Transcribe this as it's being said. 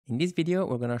In this video,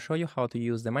 we're going to show you how to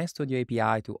use the MindStudio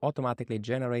API to automatically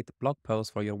generate blog posts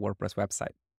for your WordPress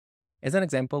website. As an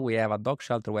example, we have a dog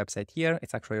shelter website here.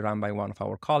 It's actually run by one of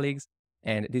our colleagues,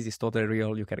 and this is totally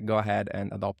real. You can go ahead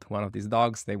and adopt one of these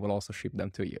dogs. They will also ship them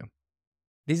to you.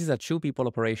 This is a two-people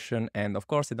operation, and of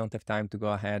course, they don't have time to go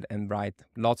ahead and write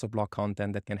lots of blog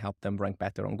content that can help them rank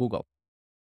better on Google.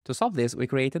 To solve this, we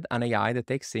created an AI that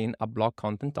takes in a blog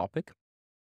content topic,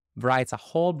 writes a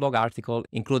whole blog article,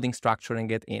 including structuring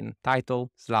it in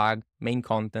title, slug, main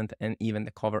content, and even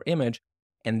the cover image,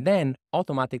 and then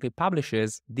automatically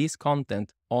publishes this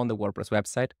content on the WordPress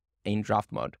website in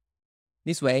draft mode.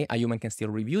 This way, a human can still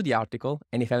review the article,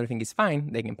 and if everything is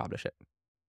fine, they can publish it.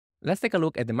 Let's take a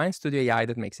look at the MindStudio AI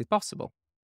that makes it possible.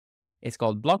 It's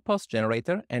called Blog Post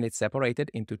Generator, and it's separated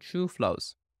into two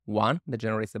flows. One that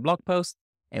generates the blog post,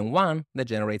 and one that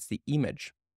generates the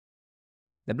image.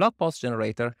 The blog post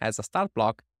generator has a start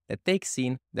block that takes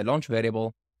in the launch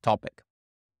variable topic.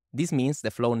 This means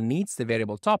the flow needs the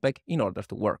variable topic in order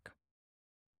to work.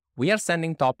 We are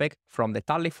sending topic from the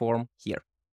tally form here.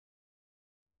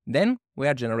 Then we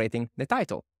are generating the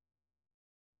title.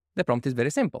 The prompt is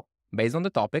very simple. Based on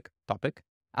the topic,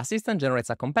 Assistant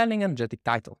generates a compelling and energetic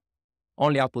title.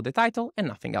 Only output the title and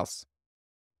nothing else.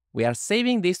 We are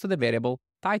saving this to the variable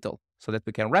title so that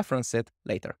we can reference it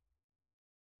later.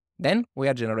 Then we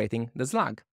are generating the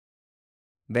slug.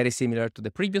 Very similar to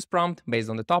the previous prompt, based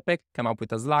on the topic, come up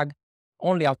with a slug,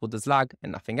 only output the slug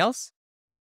and nothing else.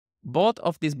 Both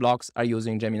of these blocks are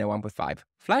using Gemini 1.5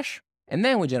 Flash, and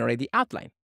then we generate the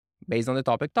outline. Based on the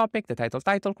topic, the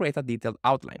title, create a detailed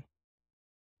outline.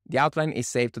 The outline is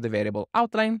saved to the variable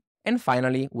outline, and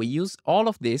finally, we use all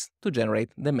of this to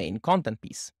generate the main content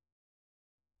piece.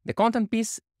 The content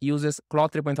piece uses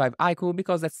Claude 3.5 Haiku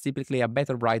because that's typically a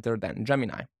better writer than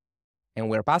Gemini. And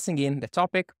we're passing in the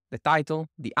topic, the title,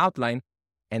 the outline,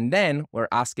 and then we're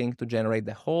asking to generate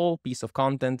the whole piece of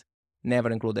content, never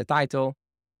include the title,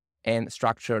 and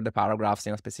structure the paragraphs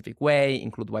in a specific way,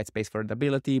 include white space for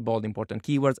readability, bold important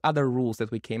keywords, other rules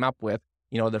that we came up with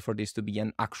in order for this to be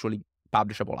an actually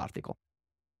publishable article.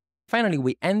 Finally,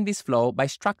 we end this flow by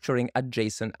structuring a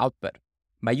JSON output.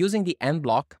 By using the end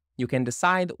block, you can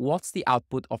decide what's the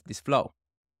output of this flow.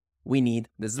 We need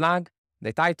the slug,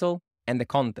 the title, and the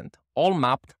content, all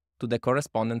mapped to the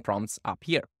corresponding prompts up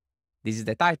here. This is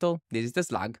the title, this is the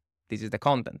slug, this is the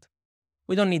content.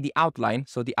 We don't need the outline,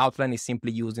 so the outline is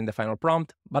simply used in the final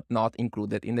prompt, but not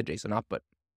included in the JSON output.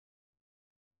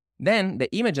 Then the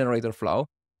image generator flow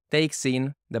takes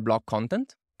in the blog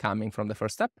content, coming from the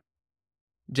first step,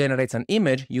 generates an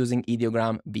image using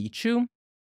ideogram v2.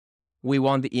 We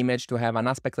want the image to have an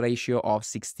aspect ratio of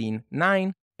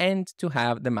 16:9 and to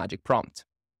have the magic prompt.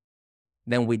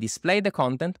 Then we display the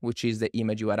content, which is the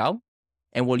image URL,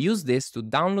 and we'll use this to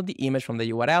download the image from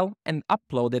the URL and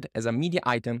upload it as a media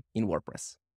item in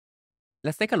WordPress.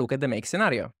 Let's take a look at the make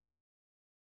scenario.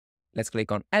 Let's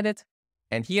click on Edit,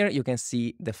 and here you can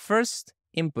see the first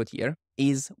input here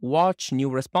is watch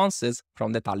new responses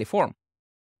from the tally form.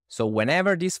 So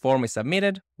whenever this form is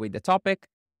submitted with the topic,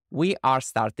 we are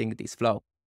starting this flow.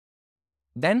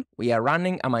 Then we are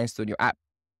running a MindStudio app.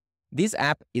 This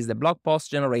app is the blog post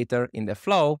generator in the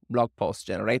flow blog post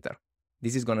generator.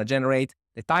 This is going to generate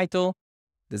the title,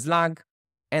 the slug,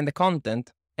 and the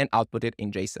content and output it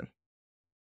in JSON.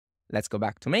 Let's go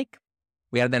back to make.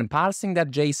 We are then parsing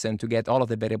that JSON to get all of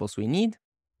the variables we need.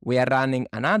 We are running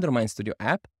another MindStudio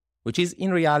app, which is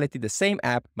in reality the same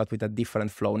app but with a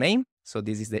different flow name. So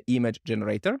this is the image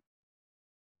generator.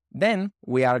 Then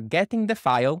we are getting the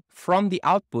file from the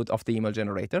output of the image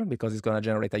generator because it's going to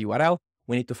generate a URL.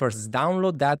 We need to first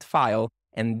download that file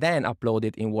and then upload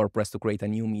it in WordPress to create a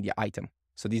new media item.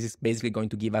 So this is basically going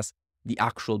to give us the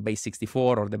actual base64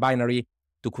 or the binary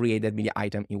to create that media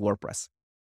item in WordPress.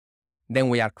 Then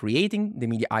we are creating the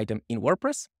media item in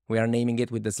WordPress. We are naming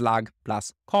it with the slug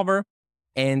plus cover.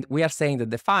 And we are saying that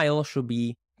the file should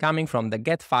be coming from the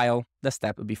get file, the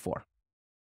step before.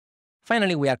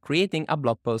 Finally, we are creating a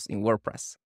blog post in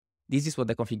WordPress. This is what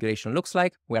the configuration looks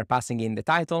like. We are passing in the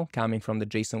title coming from the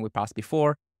JSON we passed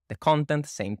before, the content,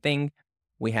 same thing.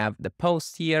 We have the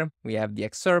post here, we have the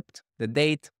excerpt, the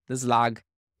date, the slug,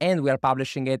 and we are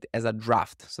publishing it as a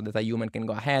draft so that a human can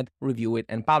go ahead, review it,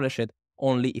 and publish it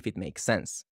only if it makes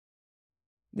sense.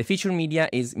 The feature media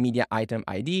is media item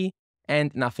ID,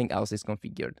 and nothing else is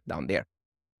configured down there.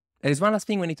 There is one last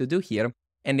thing we need to do here,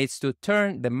 and it's to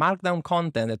turn the markdown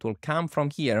content that will come from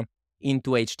here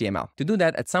into HTML. To do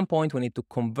that, at some point, we need to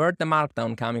convert the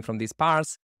markdown coming from this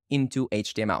parse into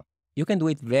HTML. You can do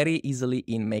it very easily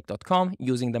in make.com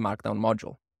using the markdown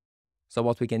module. So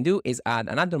what we can do is add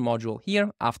another module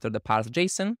here after the parse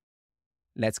JSON.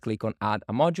 Let's click on Add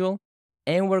a Module,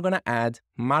 and we're going to add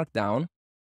Markdown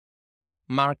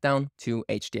to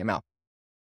HTML.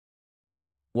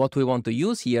 What we want to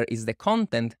use here is the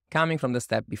content coming from the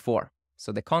step before.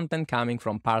 So the content coming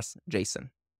from parse JSON.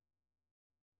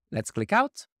 Let's click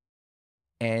out,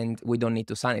 and we don't need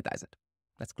to sanitize it.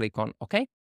 Let's click on OK,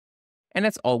 and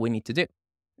that's all we need to do.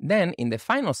 Then in the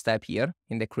final step here,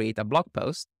 in the create a blog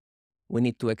post, we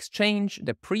need to exchange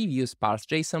the previous parse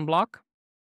JSON block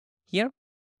here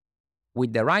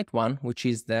with the right one, which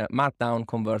is the Markdown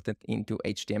converted into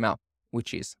HTML,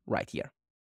 which is right here.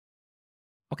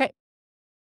 Okay.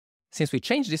 Since we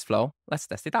changed this flow, let's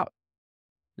test it out.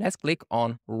 Let's click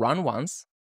on Run Once,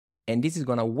 and this is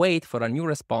going to wait for a new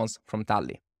response from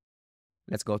Tally.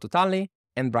 Let's go to Tally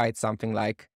and write something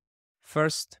like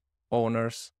First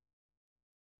Owner's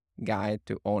Guide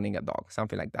to Owning a Dog,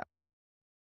 something like that.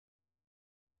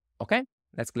 Okay,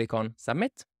 let's click on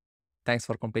Submit. Thanks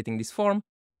for completing this form.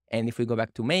 And if we go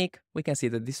back to Make, we can see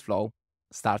that this flow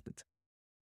started.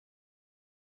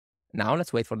 Now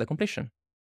let's wait for the completion.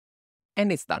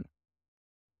 And it's done.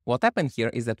 What happened here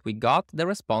is that we got the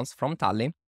response from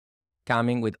Tally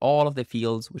coming with all of the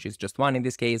fields, which is just one in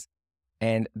this case,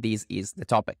 and this is the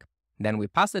topic. Then we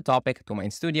passed the topic to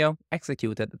MindStudio,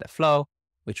 executed the flow,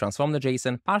 we transformed the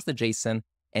JSON, parsed the JSON,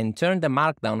 and turned the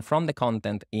markdown from the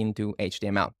content into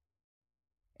HTML.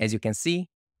 As you can see,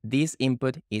 this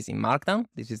input is in Markdown.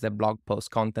 This is the blog post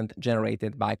content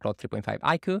generated by Claude 3.5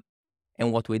 IQ.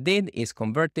 And what we did is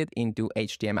convert it into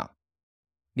HTML.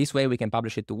 This way we can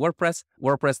publish it to WordPress.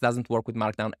 WordPress doesn't work with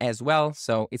Markdown as well,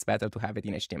 so it's better to have it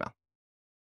in HTML.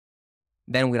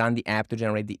 Then we run the app to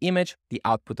generate the image. The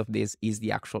output of this is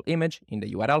the actual image in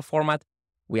the URL format.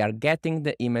 We are getting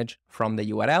the image from the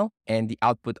URL, and the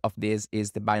output of this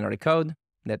is the binary code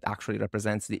that actually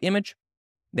represents the image.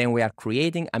 Then we are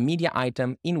creating a media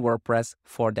item in WordPress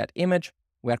for that image.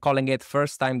 We are calling it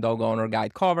First Time Dog Owner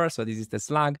Guide Cover, so this is the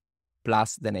slug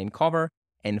plus the name cover.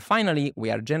 And finally, we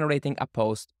are generating a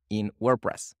post in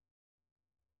WordPress.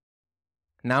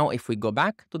 Now, if we go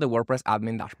back to the WordPress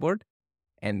admin dashboard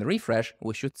and refresh,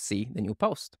 we should see the new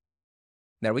post.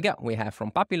 There we go. We have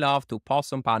From Puppy Love to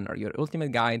Possum Partner, your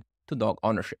ultimate guide to dog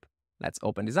ownership. Let's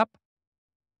open this up.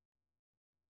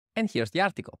 And here's the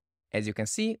article. As you can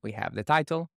see, we have the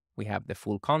title, we have the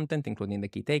full content, including the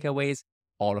key takeaways,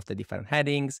 all of the different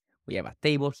headings, we have a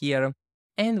table here,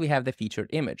 and we have the featured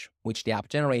image, which the app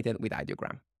generated with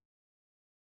ideogram.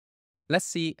 Let's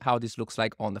see how this looks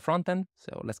like on the front end.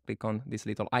 So let's click on this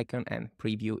little icon and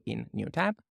preview in New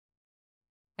tab.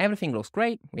 Everything looks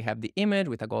great. We have the image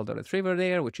with a golden retriever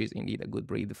there, which is indeed a good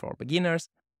breed for beginners.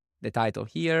 The title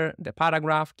here, the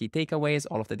paragraph, key takeaways,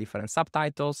 all of the different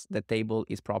subtitles. The table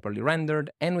is properly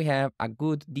rendered, and we have a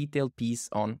good detailed piece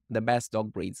on the best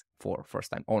dog breeds for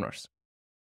first-time owners.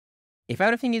 If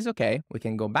everything is okay, we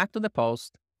can go back to the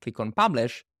post, click on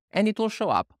Publish, and it will show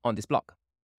up on this blog.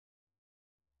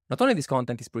 Not only this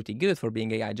content is pretty good for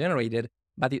being AI generated,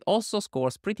 but it also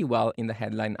scores pretty well in the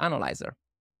headline analyzer.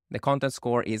 The content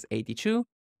score is 82,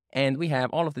 and we have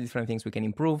all of the different things we can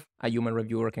improve. A human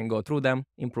reviewer can go through them,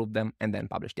 improve them, and then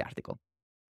publish the article.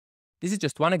 This is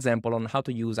just one example on how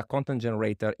to use a content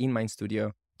generator in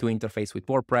MindStudio to interface with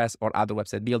WordPress or other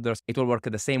website builders. It will work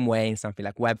the same way in something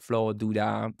like Webflow,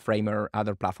 Duda, Framer,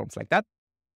 other platforms like that.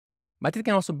 But it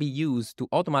can also be used to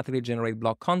automatically generate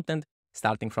blog content,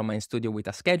 starting from MindStudio with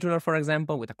a scheduler, for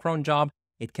example, with a cron job.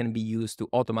 It can be used to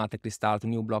automatically start a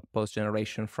new blog post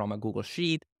generation from a Google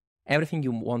Sheet. Everything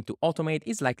you want to automate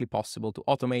is likely possible to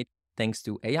automate thanks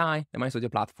to AI, the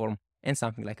MindStudio platform, and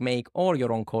something like Make or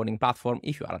your own coding platform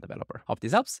if you are a developer. Hope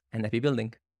this helps, and happy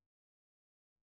building!